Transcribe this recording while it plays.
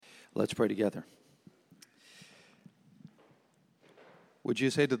Let's pray together. Would you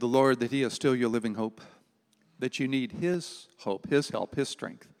say to the Lord that He is still your living hope, that you need His hope, His help, His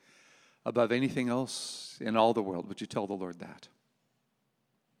strength above anything else in all the world? Would you tell the Lord that?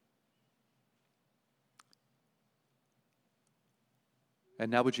 And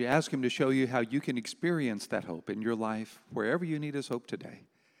now would you ask Him to show you how you can experience that hope in your life, wherever you need His hope today?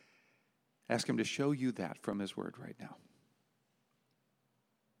 Ask Him to show you that from His Word right now.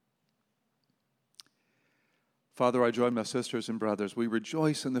 Father, I join my sisters and brothers. We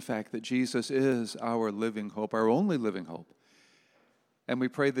rejoice in the fact that Jesus is our living hope, our only living hope. And we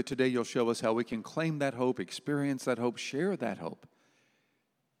pray that today you'll show us how we can claim that hope, experience that hope, share that hope,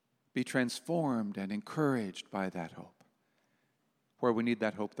 be transformed and encouraged by that hope, where we need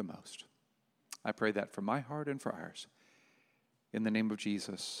that hope the most. I pray that for my heart and for ours. In the name of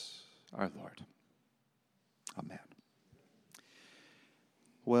Jesus, our Lord. Amen.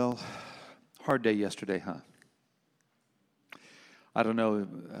 Well, hard day yesterday, huh? I don't know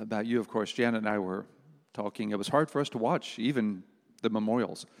about you, of course. Janet and I were talking. It was hard for us to watch, even the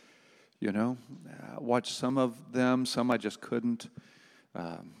memorials. You know, watch some of them, some I just couldn't.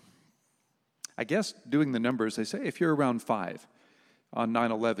 I guess doing the numbers, they say if you're around 5 on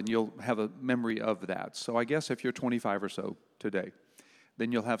 9/11, you'll have a memory of that. So I guess if you're 25 or so today,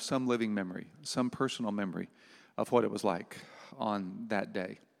 then you'll have some living memory, some personal memory of what it was like on that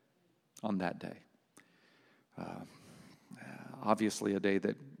day. Obviously a day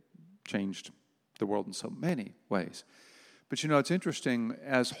that changed the world in so many ways. But you know, it's interesting,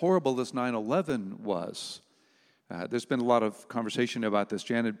 as horrible as 9/11 was, there's been a lot of conversation about this.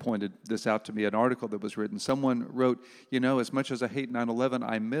 Janet pointed this out to me, an article that was written. Someone wrote, you know, as much as I hate 9/11,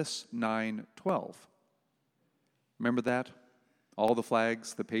 I miss 9/12. Remember that? All the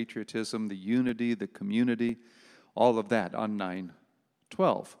flags, the patriotism, the unity, the community, all of that on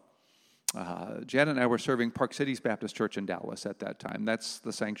 9/12. Janet and I were serving Park Cities Baptist Church in Dallas at that time. That's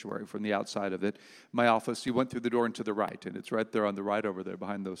the sanctuary from the outside of it. My office, you went through the door and to the right, and it's right there on the right over there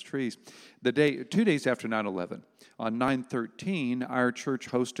behind those trees. 2 days after 9/11, on 9/13, our church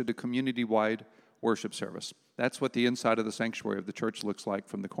hosted a community-wide worship service. That's what the inside of the sanctuary of the church looks like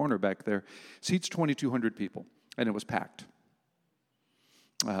from the corner back there. Seats 2,200 people, and it was packed.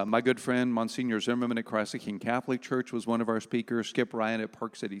 My good friend, Monsignor Zimmerman at Christ the King Catholic Church was one of our speakers. Skip Ryan at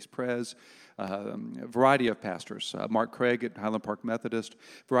Park Cities Pres. A variety of pastors. Mark Craig at Highland Park Methodist.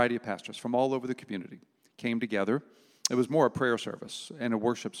 Variety of pastors from all over the community came together. It was more a prayer service and a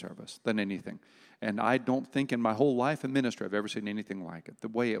worship service than anything. And I don't think in my whole life in ministry I've ever seen anything like it. The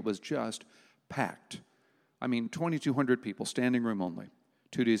way it was just packed. I mean, 2,200 people, standing room only,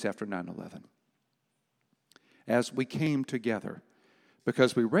 2 days after 9/11. As we came together,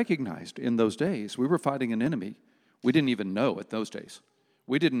 because we recognized in those days we were fighting an enemy we didn't even know at those days.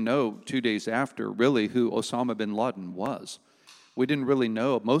 We didn't know 2 days after really who Osama bin Laden was. We didn't really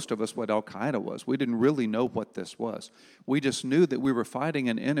know, most of us, what Al-Qaeda was. We didn't really know what this was. We just knew that we were fighting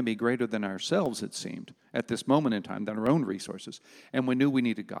an enemy greater than ourselves, it seemed, at this moment in time, than our own resources. And we knew we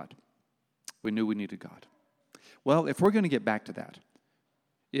needed God. We knew we needed God. Well, if we're going to get back to that,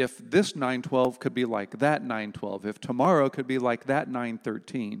 if this 9/12 could be like that 9/12, if tomorrow could be like that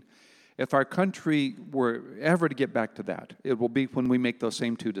 9/13, if our country were ever to get back to that, it will be when we make those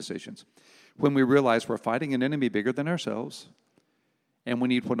same two decisions. When we realize we're fighting an enemy bigger than ourselves, and we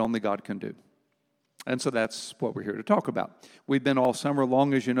need what only God can do. And so that's what we're here to talk about. We've been all summer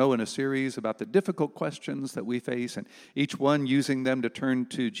long, as you know, in a series about the difficult questions that we face, and each one using them to turn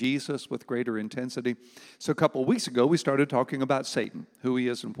to Jesus with greater intensity. So a couple of weeks ago, we started talking about Satan, who he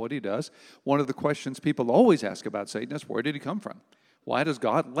is and what he does. One of the questions people always ask about Satan is, where did he come from? Why does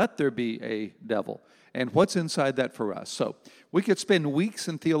God let there be a devil? And what's inside that for us? So we could spend weeks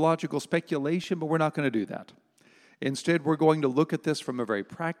in theological speculation, but we're not going to do that. Instead, we're going to look at this from a very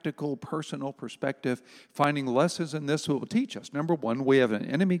practical, personal perspective, finding lessons in this that will teach us. Number one, we have an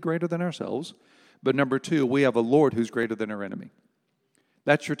enemy greater than ourselves. But number two, we have a Lord who's greater than our enemy.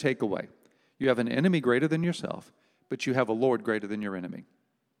 That's your takeaway. You have an enemy greater than yourself, but you have a Lord greater than your enemy.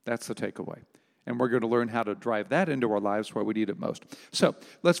 That's the takeaway. And we're going to learn how to drive that into our lives where we need it most. So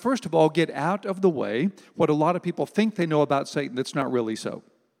let's first of all get out of the way what a lot of people think they know about Satan that's not really so.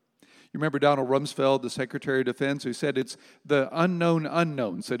 You remember Donald Rumsfeld, the Secretary of Defense, who said it's the unknown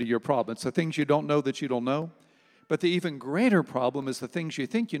unknowns that are your problem. It's the things you don't know that you don't know. But the even greater problem is the things you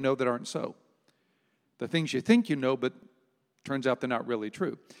think you know that aren't so. The things you think you know, but turns out they're not really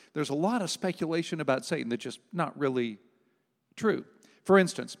true. There's a lot of speculation about Satan that's just not really true. For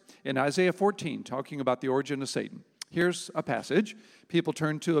instance, in Isaiah 14, talking about the origin of Satan, Here's a passage people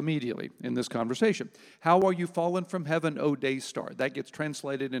turn to immediately in this conversation. How are you fallen from heaven, O day star? That gets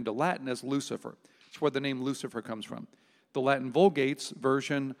translated into Latin as Lucifer. It's where the name Lucifer comes from. The Latin Vulgate's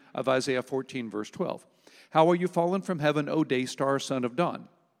version of Isaiah 14, verse 12. How are you fallen from heaven, O day star, son of dawn?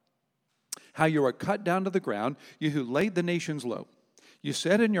 How you are cut down to the ground, you who laid the nations low. You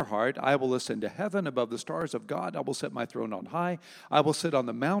said in your heart, I will ascend to heaven above the stars of God. I will set my throne on high. I will sit on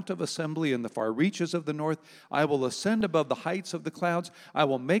the mount of assembly in the far reaches of the north. I will ascend above the heights of the clouds. I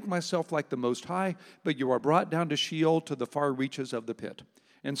will make myself like the Most High, but you are brought down to Sheol, to the far reaches of the pit.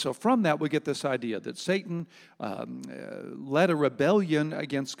 And so from that, we get this idea that Satan led a rebellion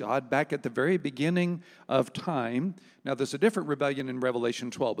against God back at the very beginning of time. Now, there's a different rebellion in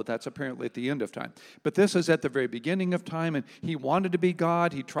Revelation 12, but that's apparently at the end of time. But this is at the very beginning of time, and he wanted to be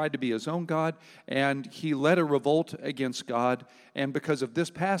God. He tried to be his own God, and he led a revolt against God. And because of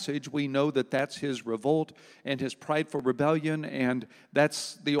this passage, we know that that's his revolt and his prideful rebellion, and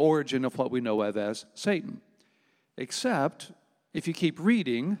that's the origin of what we know of as Satan. Except, if you keep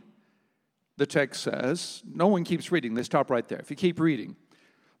reading, the text says, no one keeps reading. They stop right there. If you keep reading,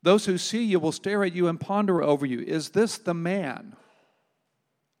 those who see you will stare at you and ponder over you. Is this the man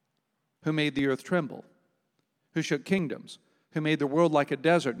who made the earth tremble, who shook kingdoms, who made the world like a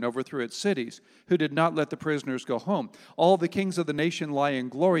desert and overthrew its cities, who did not let the prisoners go home? All the kings of the nation lie in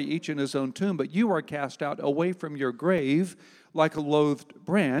glory, each in his own tomb, but you are cast out away from your grave like a loathed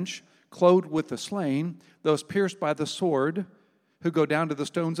branch, clothed with the slain, those pierced by the sword, who go down to the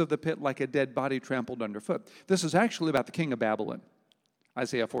stones of the pit like a dead body trampled underfoot. This is actually about the king of Babylon,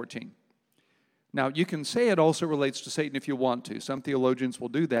 Isaiah 14. Now, you can say it also relates to Satan if you want to. Some theologians will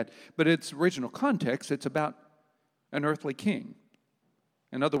do that. But its original context, it's about an earthly king.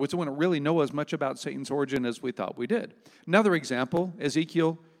 In other words, we don't really know as much about Satan's origin as we thought we did. Another example,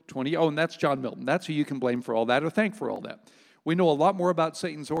 Ezekiel 20. Oh, and that's John Milton. That's who you can blame for all that or thank for all that. We know a lot more about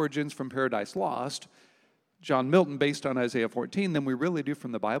Satan's origins from Paradise Lost, John Milton, based on Isaiah 14, than we really do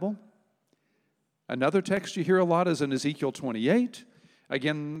from the Bible. Another text you hear a lot is in Ezekiel 28.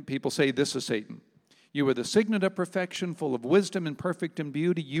 Again, people say this is Satan. You were the signet of perfection, full of wisdom and perfect in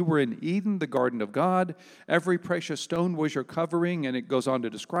beauty. You were in Eden, the garden of God. Every precious stone was your covering, and it goes on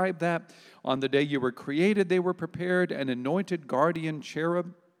to describe that. On the day you were created, they were prepared. An anointed guardian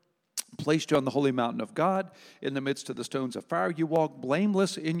cherub placed you on the holy mountain of God. In the midst of the stones of fire, you walked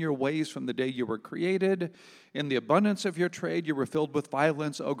blameless in your ways from the day you were created. In the abundance of your trade, you were filled with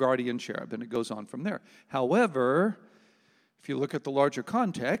violence, O guardian cherub. And it goes on from there. However, if you look at the larger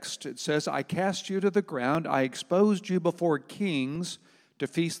context, it says, I cast you to the ground. I exposed you before kings to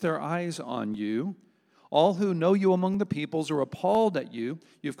feast their eyes on you. All who know you among the peoples are appalled at you.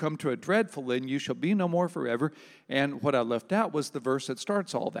 You've come to a dreadful end. You shall be no more forever. And what I left out was the verse that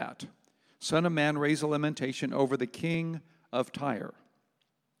starts all that. Son of man, raise a lamentation over the king of Tyre.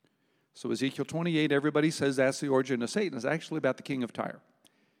 So Ezekiel 28, everybody says that's the origin of Satan. It's actually about the king of Tyre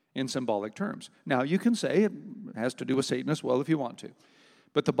in symbolic terms. Now, you can say it has to do with Satan as well if you want to.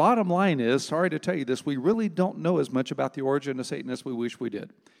 But the bottom line is, sorry to tell you this, we really don't know as much about the origin of Satan as we wish we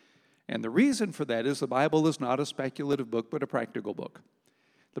did. And the reason for that is the Bible is not a speculative book, but a practical book.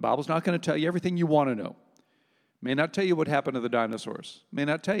 The Bible's not going to tell you everything you want to know. May not tell you what happened to the dinosaurs. May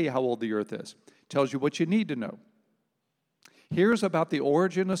not tell you how old the earth is. It tells you what you need to know. Here's about the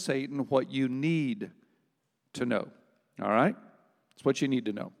origin of Satan, what you need to know. All right? It's what you need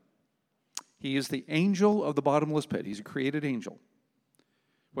to know. He is the angel of the bottomless pit. He's a created angel.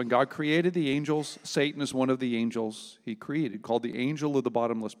 When God created the angels, Satan is one of the angels he created, called the angel of the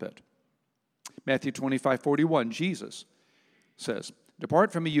bottomless pit. Matthew 25:41, Jesus says,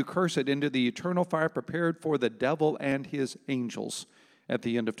 Depart from me, you cursed, into the eternal fire prepared for the devil and his angels at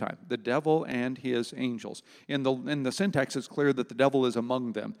the end of time. The devil and his angels. In the syntax, it's clear that the devil is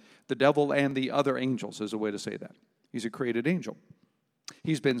among them. The devil and the other angels is a way to say that. He's a created angel.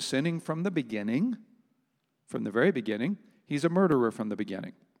 He's been sinning from the beginning, from the very beginning. He's a murderer from the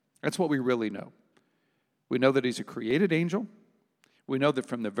beginning. That's what we really know. We know that he's a created angel. We know that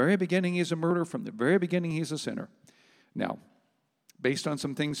from the very beginning he's a murderer. From the very beginning he's a sinner. Now, based on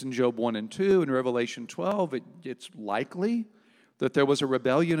some things in Job 1 and 2 and Revelation 12, it's likely that there was a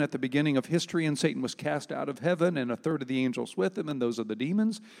rebellion at the beginning of history and Satan was cast out of heaven and a third of the angels with him, and those are the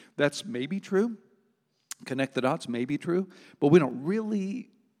demons. That's maybe true. Connect the dots, may be true. But we don't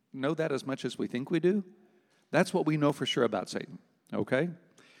really know that as much as we think we do. That's what we know for sure about Satan, okay?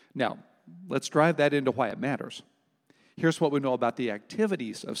 Now, let's drive that into why it matters. Here's what we know about the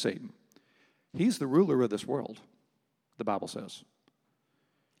activities of Satan. He's the ruler of this world, the Bible says.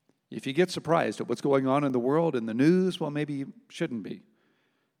 If you get surprised at what's going on in the world, in the news, well, maybe you shouldn't be.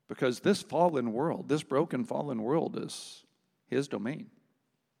 Because this fallen world, this broken fallen world is his domain.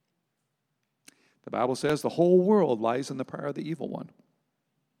 The Bible says the whole world lies in the power of the evil one,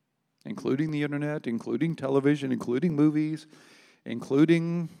 including the internet, including television, including movies,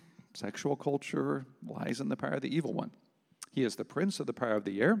 including sexual culture, lies in the power of the evil one. He is the prince of the power of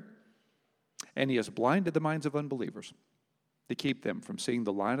the air, and he has blinded the minds of unbelievers to keep them from seeing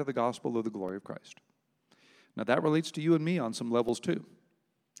the light of the gospel of the glory of Christ. Now that relates to you and me on some levels too.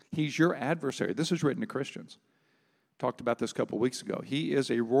 He's your adversary. This is written to Christians. Talked about this a couple weeks ago. He is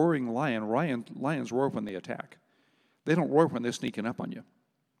a roaring lion. Lions roar when they attack. They don't roar when they're sneaking up on you.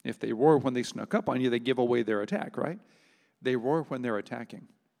 If they roar when they snuck up on you, they give away their attack, right? They roar when they're attacking.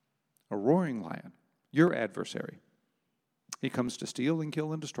 A roaring lion, your adversary. He comes to steal and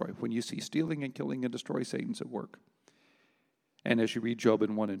kill and destroy. When you see stealing and killing and destroy, Satan's at work. And as you read Job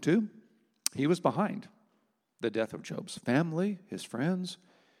in 1 and 2, he was behind the death of Job's family, his friends,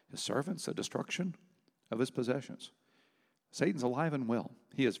 his servants, the destruction of his possessions. Satan's alive and well.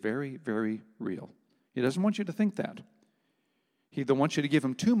 He is very, very real. He doesn't want you to think that. He either wants you to give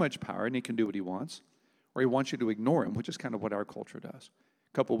him too much power and he can do what he wants, or he wants you to ignore him, which is kind of what our culture does.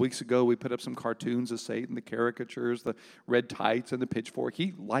 A couple of weeks ago, we put up some cartoons of Satan, the caricatures, the red tights, and the pitchfork.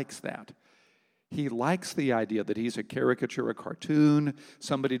 He likes that. He likes the idea that he's a caricature, a cartoon,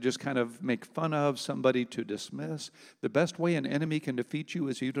 somebody to just kind of make fun of, somebody to dismiss. The best way an enemy can defeat you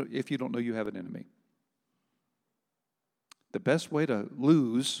is if you don't know you have an enemy. The best way to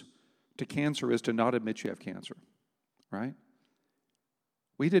lose to cancer is to not admit you have cancer, right?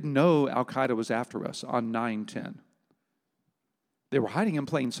 We didn't know Al-Qaeda was after us on 9/10. They were hiding in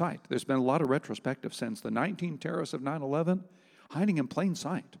plain sight. There's been a lot of retrospective since the 19 terrorists of 9/11, hiding in plain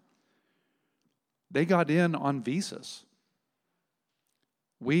sight. They got in on visas.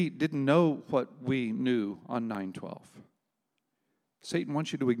 We didn't know what we knew on 9/12. Satan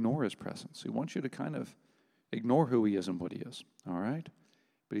wants you to ignore his presence. He wants you to kind of ignore who he is and what he is, all right?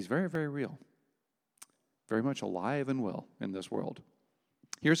 But he's very, very real, very much alive and well in this world.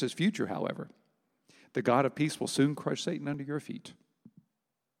 Here's his future, however. The God of peace will soon crush Satan under your feet.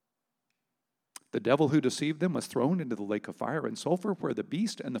 The devil who deceived them was thrown into the lake of fire and sulfur where the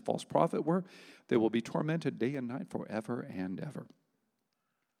beast and the false prophet were. They will be tormented day and night forever and ever.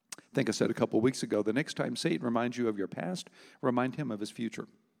 I think I said a couple of weeks ago, the next time Satan reminds you of your past, remind him of his future.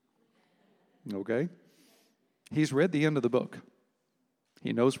 Okay? He's read the end of the book.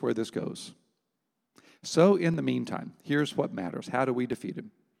 He knows where this goes. So in the meantime, here's what matters. How do we defeat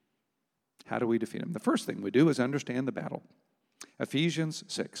him? How do we defeat him? The first thing we do is understand the battle. Ephesians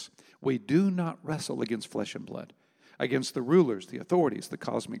 6. We do not wrestle against flesh and blood, against the rulers, the authorities, the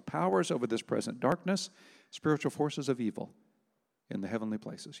cosmic powers over this present darkness, spiritual forces of evil in the heavenly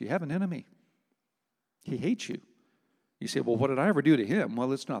places. You have an enemy. He hates you. You say, well, what did I ever do to him?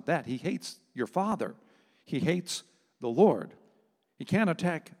 Well, it's not that. He hates your Father. He hates the Lord. He can't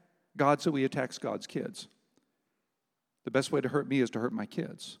attack God, so he attacks God's kids. The best way to hurt me is to hurt my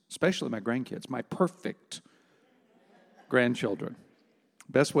kids, especially my grandkids, my perfect grandchildren.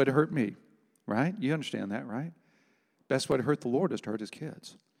 Best way to hurt me, right? You understand that, right? Best way to hurt the Lord is to hurt his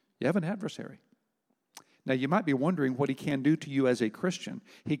kids. You have an adversary. Now, you might be wondering what he can do to you as a Christian.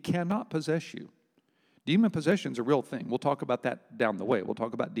 He cannot possess you. Demon possession is a real thing. We'll talk about that down the way. We'll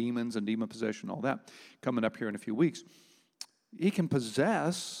talk about demons and demon possession, all that, coming up here in a few weeks. He can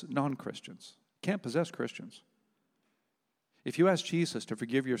possess non-Christians. Can't possess Christians. If you ask Jesus to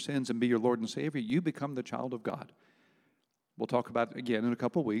forgive your sins and be your Lord and Savior, you become the child of God. We'll talk about it again in a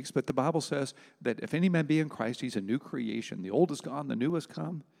couple of weeks, but the Bible says that if any man be in Christ, he's a new creation. The old is gone, the new has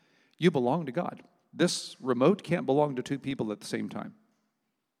come. You belong to God. This remote can't belong to two people at the same time.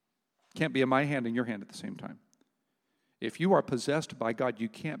 Can't be in my hand and your hand at the same time. If you are possessed by God, you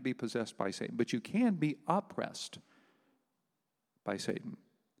can't be possessed by Satan, but you can be oppressed by Satan.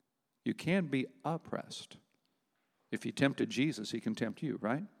 You can be oppressed. If he tempted Jesus, he can tempt you,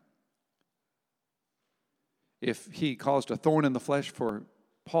 right? If he caused a thorn in the flesh for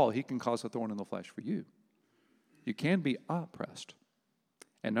Paul, he can cause a thorn in the flesh for you. You can be oppressed.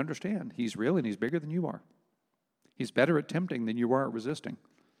 And understand, he's real and he's bigger than you are. He's better at tempting than you are at resisting.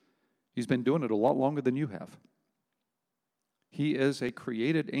 He's been doing it a lot longer than you have. He is a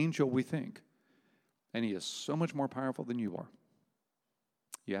created angel, we think, and he is so much more powerful than you are.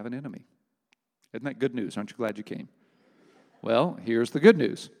 You have an enemy. Isn't that good news? Aren't you glad you came? Well, here's the good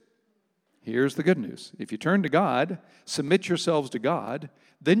news. Here's the good news. If you turn to God, submit yourselves to God,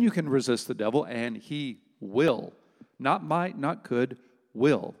 then you can resist the devil, and he will, not might, not could,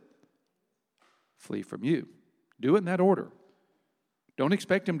 will flee from you. Do it in that order. Don't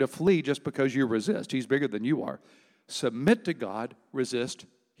expect him to flee just because you resist. He's bigger than you are. Submit to God, resist,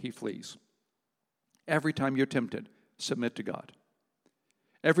 he flees. Every time you're tempted, submit to God.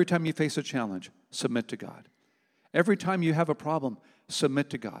 Every time you face a challenge, submit to God. Every time you have a problem, submit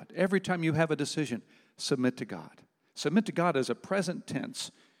to God. Every time you have a decision, submit to God. Submit to God is a present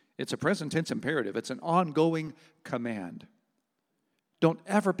tense. It's a present tense imperative. It's an ongoing command. Don't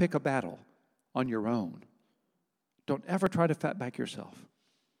ever pick a battle on your own. Don't ever try to fat back yourself.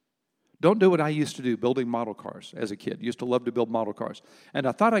 Don't do what I used to do, building model cars as a kid. Used to love to build model cars. And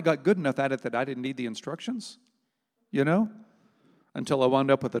I thought I got good enough at it that I didn't need the instructions, until I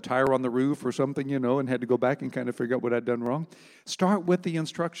wound up with a tire on the roof or something, and had to go back and kind of figure out what I'd done wrong. Start with the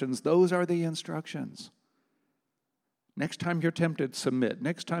instructions. Those are the instructions. Next time you're tempted, submit.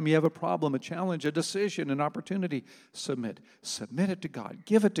 Next time you have a problem, a challenge, a decision, an opportunity, submit. Submit it to God.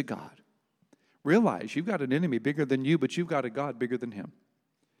 Give it to God. Realize you've got an enemy bigger than you, but you've got a God bigger than him.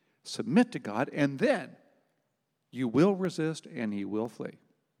 Submit to God, and then you will resist and he will flee.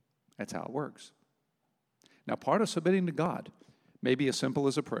 That's how it works. Now, part of submitting to God may be as simple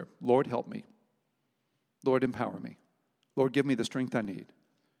as a prayer. Lord, help me. Lord, empower me. Lord, give me the strength I need.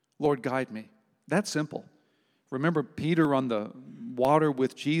 Lord, guide me. That's simple. Remember Peter on the water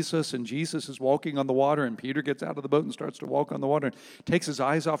with Jesus, and Jesus is walking on the water, and Peter gets out of the boat and starts to walk on the water and takes his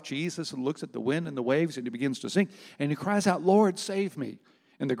eyes off Jesus and looks at the wind and the waves, and he begins to sink, and he cries out, Lord, save me.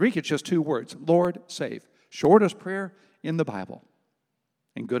 In the Greek, it's just two words, Lord, save. Shortest prayer in the Bible,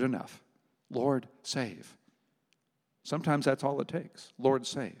 and good enough. Lord, save. Sometimes that's all it takes. Lord,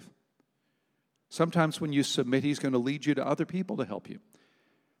 save. Sometimes when you submit, he's going to lead you to other people to help you.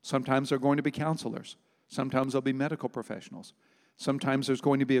 Sometimes they're going to be counselors. Sometimes they'll be medical professionals. Sometimes there's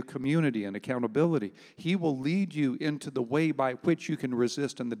going to be a community and accountability. He will lead you into the way by which you can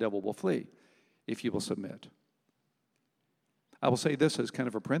resist and the devil will flee if you will submit. I will say this as kind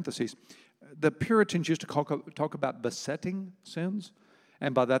of a parenthesis. The Puritans used to talk about besetting sins,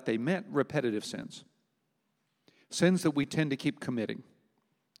 and by that they meant repetitive sins. Sins that we tend to keep committing.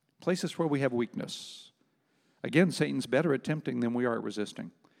 Places where we have weakness. Again, Satan's better at tempting than we are at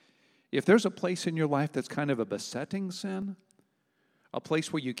resisting. If there's a place in your life that's kind of a besetting sin, a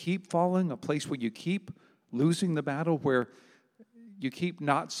place where you keep falling, a place where you keep losing the battle, where you keep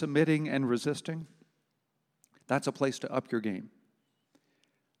not submitting and resisting, that's a place to up your game.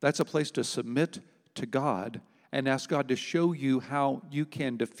 That's a place to submit to God and ask God to show you how you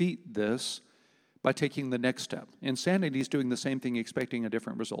can defeat this by taking the next step. Insanity is doing the same thing, expecting a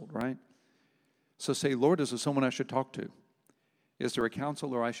different result, right? So say, Lord, is there someone I should talk to? Is there a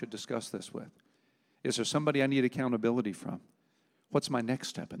counselor I should discuss this with? Is there somebody I need accountability from? What's my next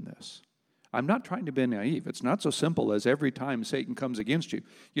step in this? I'm not trying to be naive. It's not so simple as every time Satan comes against you,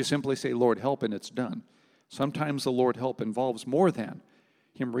 you simply say, Lord, help, and it's done. Sometimes the Lord help involves more than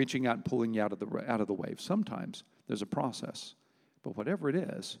him reaching out and pulling you out of the wave. Sometimes there's a process. But whatever it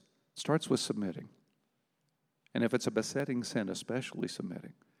is, it starts with submitting. And if it's a besetting sin, especially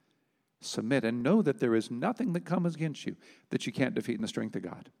submitting. Submit and know that there is nothing that comes against you that you can't defeat in the strength of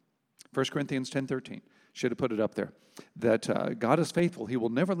God. 1 Corinthians 10:13. Should have put it up there. That God is faithful. He will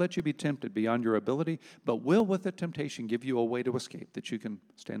never let you be tempted beyond your ability, but will with the temptation give you a way to escape that you can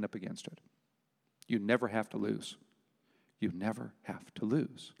stand up against it. You never have to lose. You never have to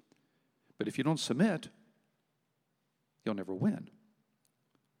lose. But if you don't submit, you'll never win.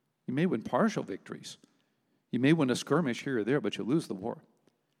 You may win partial victories. You may win a skirmish here or there, but you'll lose the war.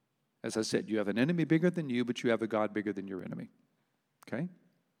 As I said, you have an enemy bigger than you, but you have a God bigger than your enemy. Okay?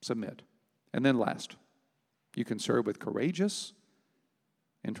 Submit. And then last, you can serve with courageous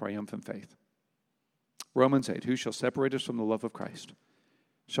and triumphant faith. Romans 8, who shall separate us from the love of Christ?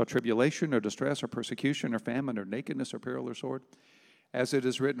 Shall tribulation or distress or persecution or famine or nakedness or peril or sword? As it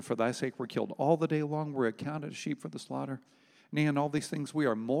is written, for thy sake we're killed all the day long, we're accounted as sheep for the slaughter. Nay, in all these things we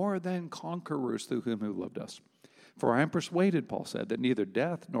are more than conquerors through him who loved us. For I am persuaded, Paul said, that neither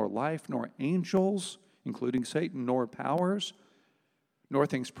death, nor life, nor angels, including Satan, nor powers, nor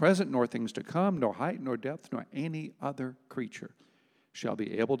things present, nor things to come, nor height, nor depth, nor any other creature shall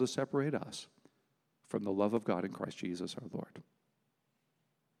be able to separate us from the love of God in Christ Jesus our Lord.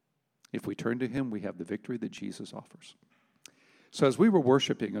 If we turn to him, we have the victory that Jesus offers. So as we were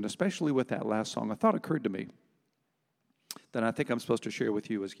worshiping, and especially with that last song, a thought occurred to me that I think I'm supposed to share with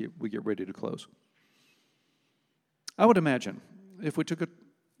you as we get ready to close. I would imagine if we took a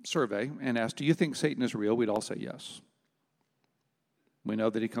survey and asked, do you think Satan is real? We'd all say yes. We know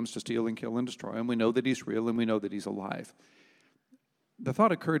that he comes to steal and kill and destroy, and we know that he's real, and we know that he's alive. The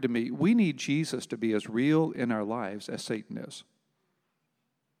thought occurred to me, we need Jesus to be as real in our lives as Satan is.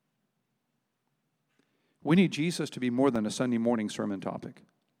 We need Jesus to be more than a Sunday morning sermon topic.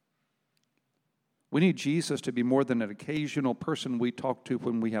 We need Jesus to be more than an occasional person we talk to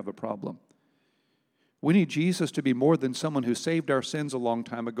when we have a problem. We need Jesus to be more than someone who saved our sins a long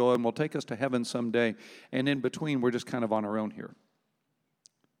time ago and will take us to heaven someday, and in between we're just kind of on our own here.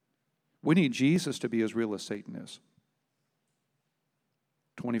 We need Jesus to be as real as Satan is,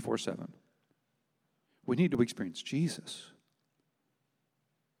 24/7. We need to experience Jesus.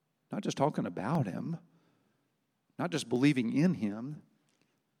 Not just talking about him, not just believing in him.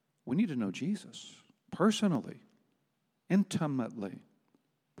 We need to know Jesus personally, intimately,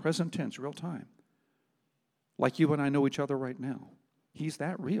 present tense, real time. Like you and I know each other right now. He's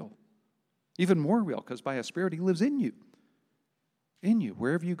that real. Even more real, because by His Spirit He lives in you. In you.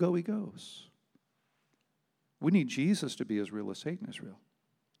 Wherever you go, He goes. We need Jesus to be as real as Satan is real.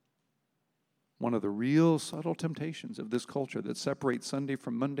 One of the real subtle temptations of this culture that separates Sunday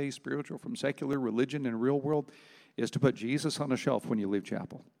from Monday, spiritual from secular, religion and real world, is to put Jesus on a shelf when you leave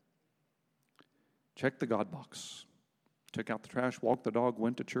chapel. Check the God box. Took out the trash, walked the dog,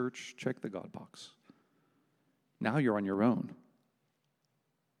 went to church, check the God box. Now you're on your own.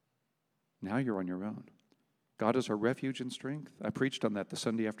 Now you're on your own. God is our refuge and strength. I preached on that the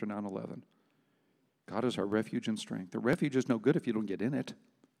Sunday after 9/11. God is our refuge and strength. The refuge is no good if you don't get in it.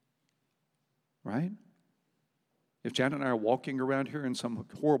 Right? If Janet and I are walking around here and some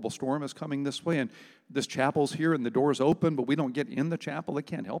horrible storm is coming this way and this chapel's here and the door's open, but we don't get in the chapel, it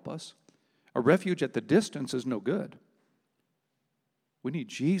can't help us. A refuge at the distance is no good. We need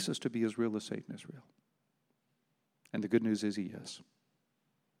Jesus to be as real as Satan is real. And the good news is He is.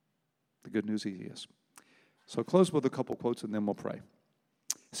 The good news is He is. So I'll close with a couple quotes and then we'll pray.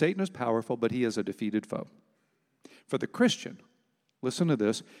 Satan is powerful, but he is a defeated foe. For the Christian, listen to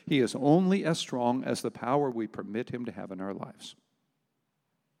this, he is only as strong as the power we permit him to have in our lives.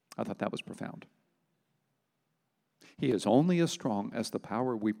 I thought that was profound. He is only as strong as the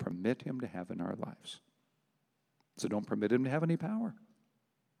power we permit him to have in our lives. So don't permit him to have any power.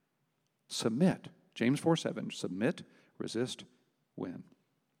 Submit. James 4:7, submit, resist, win.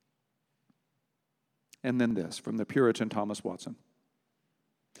 And then this, from the Puritan Thomas Watson.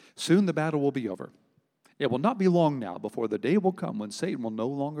 Soon the battle will be over. It will not be long now before the day will come when Satan will no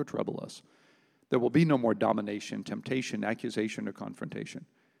longer trouble us. There will be no more domination, temptation, accusation, or confrontation.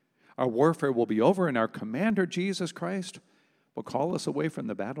 Our warfare will be over, and our commander, Jesus Christ, will call us away from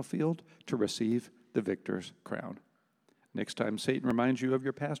the battlefield to receive the victor's crown. Next time Satan reminds you of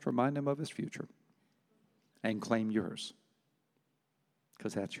your past, remind him of his future. And claim yours,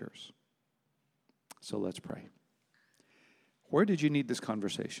 because that's yours. So let's pray. Where did you need this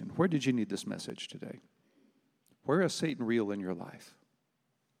conversation? Where did you need this message today? Where is Satan real in your life?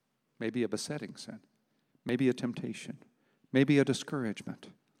 Maybe a besetting sin. Maybe a temptation. Maybe a discouragement.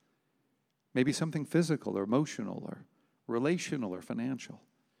 Maybe something physical or emotional or relational or financial.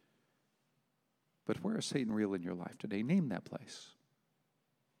 But where is Satan real in your life today? Name that place.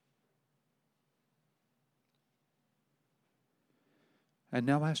 And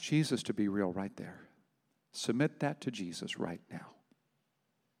now ask Jesus to be real right there. Submit that to Jesus right now.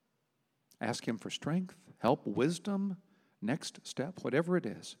 Ask Him for strength, help, wisdom, next step, whatever it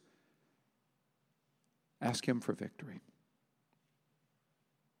is. Ask Him for victory.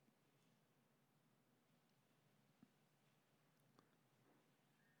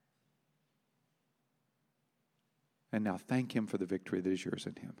 And now thank Him for the victory that is yours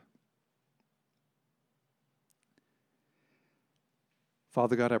in Him.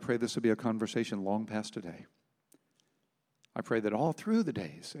 Father God, I pray this will be a conversation long past today. I pray that all through the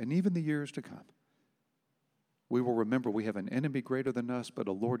days and even the years to come, we will remember we have an enemy greater than us, but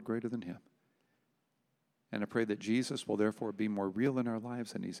a Lord greater than him. And I pray that Jesus will therefore be more real in our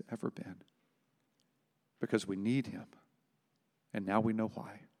lives than He's ever been, because we need Him, and now we know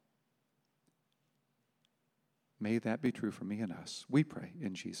why. May that be true for me and us. We pray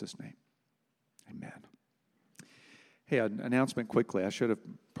in Jesus' name. Amen. Hey, an announcement quickly. I should have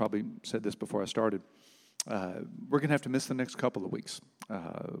probably said this before I started. We're going to have to miss the next couple of weeks.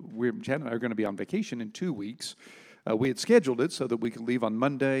 Jan and I are going to be on vacation in 2 weeks. We had scheduled it so that we could leave on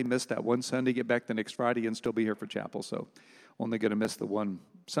Monday, miss that one Sunday, get back the next Friday, and still be here for chapel. So only going to miss the one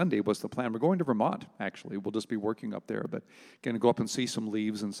Sunday was the plan. We're going to Vermont, actually. We'll just be working up there, but going to go up and see some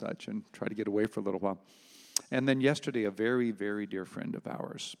leaves and such and try to get away for a little while. And then yesterday, a very, very dear friend of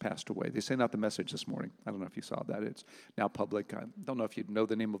ours passed away. They sent out the message this morning. I don't know if you saw that. It's now public. I don't know if you know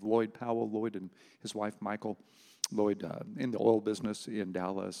the name of Lloyd Powell. Lloyd and his wife, Michael. Lloyd in the oil business in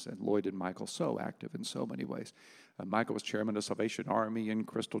Dallas, and Lloyd and Michael so active in so many ways. Michael was chairman of Salvation Army and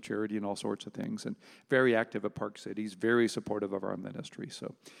Crystal Charity and all sorts of things, and very active at Park Cities, very supportive of our ministry.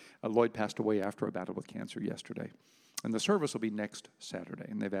 So Lloyd passed away after a battle with cancer yesterday. And the service will be next Saturday,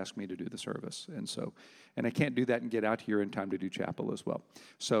 and they've asked me to do the service. And I can't do that and get out here in time to do chapel as well.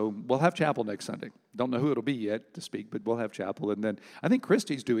 So we'll have chapel next Sunday. Don't know who it'll be yet to speak, but we'll have chapel. And then I think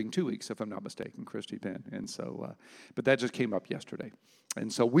Christy's doing 2 weeks, if I'm not mistaken, Christy Penn. And so, but that just came up yesterday.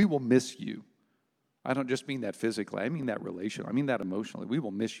 And so we will miss you. I don't just mean that physically. I mean that relationally. I mean that emotionally. We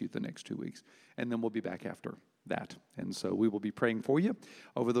will miss you the next 2 weeks, and then we'll be back after that. And so we will be praying for you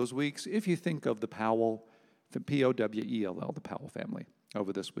over those weeks. If you think of the Powell, the Powell, the Powell family,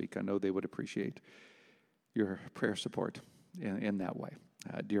 over this week, I know they would appreciate your prayer support in that way,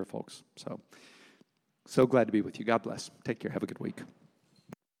 dear folks. So glad to be with you. God bless. Take care. Have a good week.